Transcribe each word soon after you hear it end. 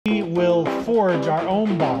will forge our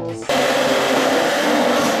own balls.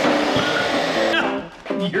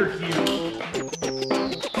 You're cute.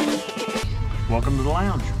 Welcome to the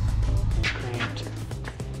lounge. Cramped.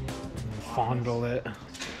 Fondle it.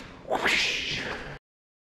 Whoosh.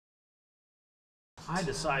 I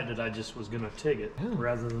decided I just was gonna TIG it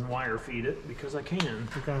rather than wire feed it because I can.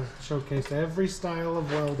 We gotta showcase every style of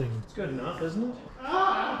welding. It's good enough, isn't it?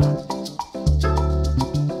 Ah!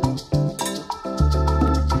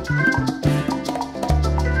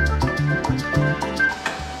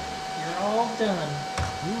 Done.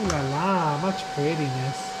 Ooh la la, much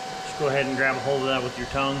prettiness. Just go ahead and grab a hold of that with your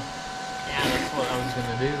tongue. Yeah, that's what I was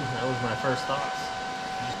gonna do. That was my first thoughts.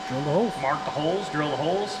 Just drill the holes. Mark the holes, drill the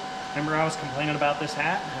holes. Remember I was complaining about this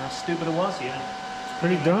hat and how stupid it was? Yeah. It's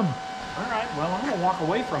pretty dumb. All right, well, I'm gonna walk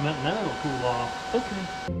away from it and then it'll cool off. Okay.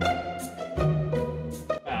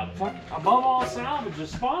 Above All Salvage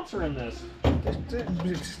is sponsoring this.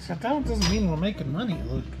 That doesn't mean we're making money,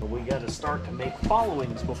 look. But we gotta start to make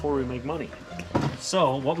followings before we make money.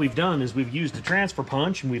 So what we've done is we've used a transfer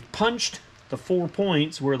punch and we've punched the 4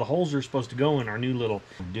 points where the holes are supposed to go in our new little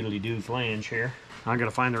diddly-doo flange here. I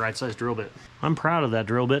gotta find the right size drill bit. I'm proud of that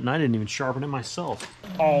drill bit and I didn't even sharpen it myself.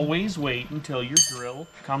 Always wait until your drill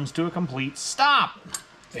comes to a complete stop.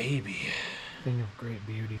 Baby. Thing of great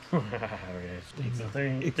beauty. It's a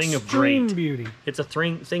thing of Extreme great beauty. It's a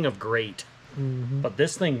thing of great. But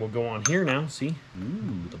this thing will go on here now. See?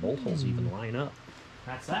 Ooh, the bolt holes even line up.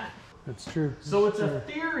 That's that. That's true. So it's a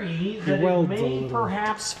theory that it may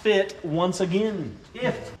perhaps fit once again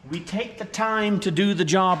if we take the time to do the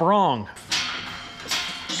job wrong.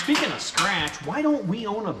 Speaking of scratch, why don't we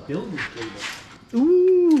own a billiard table?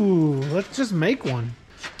 Ooh, let's just make one.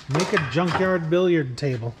 Make a junkyard billiard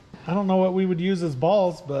table. I don't know what we would use as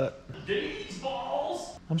balls, but These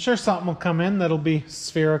balls? I'm sure something will come in that'll be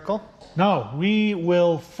spherical. No, we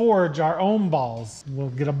will forge our own balls. We'll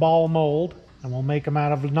get a ball mold and we'll make them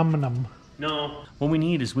out of aluminum. No. What we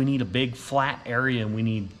need is we need a big flat area and we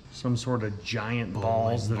need some sort of giant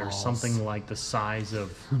balls that are something like the size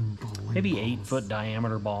of maybe 8-foot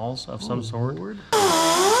diameter balls of some sort. Lord.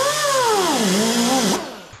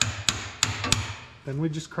 Then we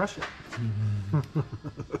just crush it.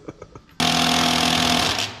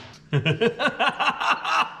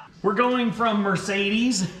 We're going from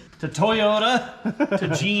Mercedes to Toyota to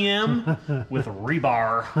GM with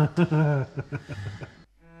rebar.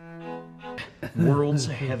 World's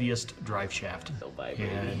heaviest drive shaft.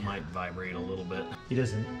 Yeah, it might vibrate a little bit. It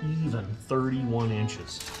is an even 31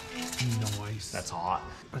 inches. Nice. That's hot.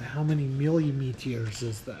 But how many millimeters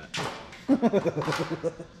is that?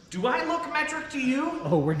 Do I look metric to you?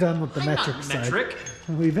 Oh, we're done with the I'm metric not side. metric.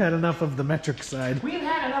 We've had enough of the metric side. We've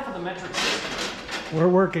had enough of the metric system. We're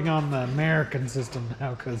working on the American system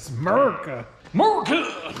now, because America.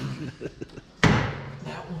 America!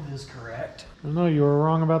 That one is correct. I know you were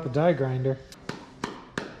wrong about the die grinder.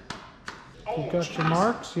 Oh, You got your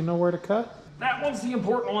marks? You know where to cut? That one's the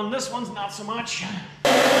important one. This one's not so much.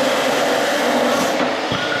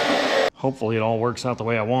 Hopefully it all works out the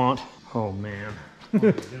way I want. Oh, man.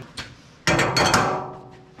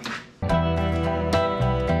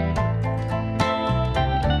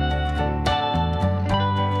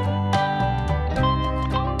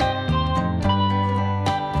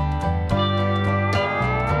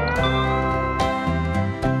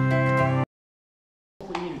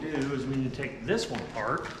 This one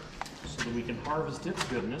apart so that we can harvest its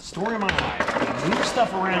goodness. Story of my life. Move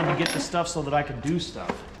stuff around to get the stuff so that I can do stuff.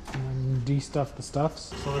 And de-stuff the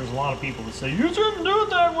stuffs. So there's a lot of people that say, you shouldn't do it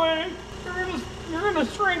that way. You're gonna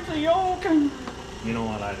shrink the yolk. You know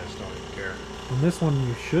what? I just don't even care. And this one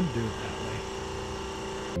you should do it that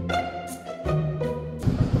way.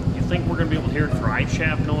 You think we're gonna be able to hear drive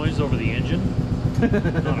shaft noise over the engine?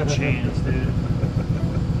 Not a chance, dude.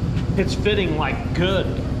 It's fitting like good.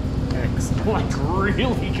 Excellent. Like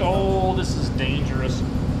really, oh, this is dangerous.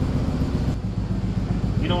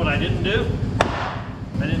 You know what I didn't do? I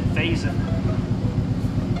didn't phase it.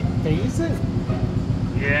 Phase it?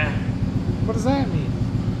 Yeah. What does that mean?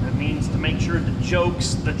 That means to make sure the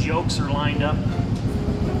jokes are lined up.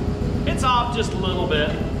 It's off just a little bit.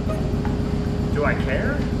 Do I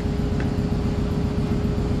care?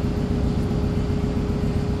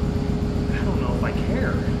 I don't know if I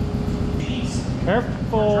care. Jeez.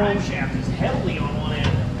 Careful. The drive shaft is heavily on one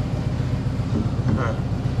end.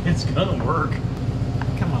 It's gonna work.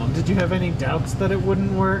 Come on, did you have any doubts that it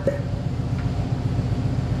wouldn't work?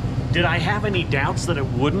 Did I have any doubts that it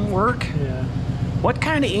wouldn't work? Yeah. What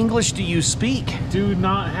kind of English do you speak? Do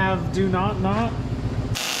not. How do you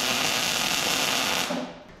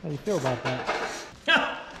feel about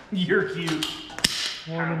that? You're cute.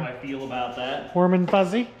 How do I feel about that? Warm and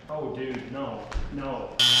fuzzy? Oh, dude, no.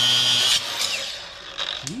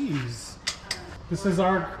 Jeez. This is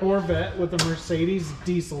our Corvette with a Mercedes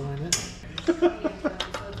diesel in it.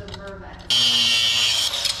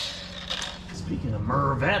 Speaking of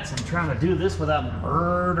Mervettes, I'm trying to do this without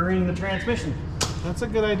murdering the transmission. That's a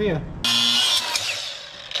good idea.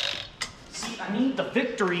 See, I need the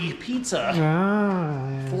victory pizza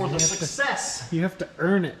for the success. You have to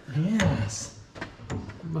earn it. Yes.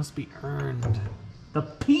 It must be earned. The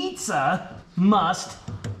pizza must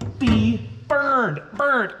be burned,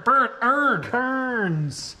 earned.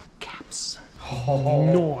 Kerns. Caps.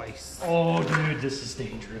 Nice. Oh, dude, this is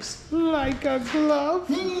dangerous. Like a glove.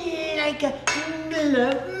 Like a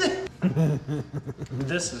glove.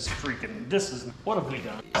 This is, what have we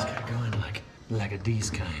done? It's got going like a D's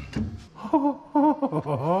kind.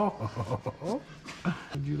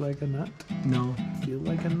 Would you like a nut? No. Feel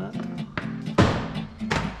like a nut?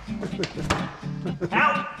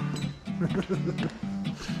 Out!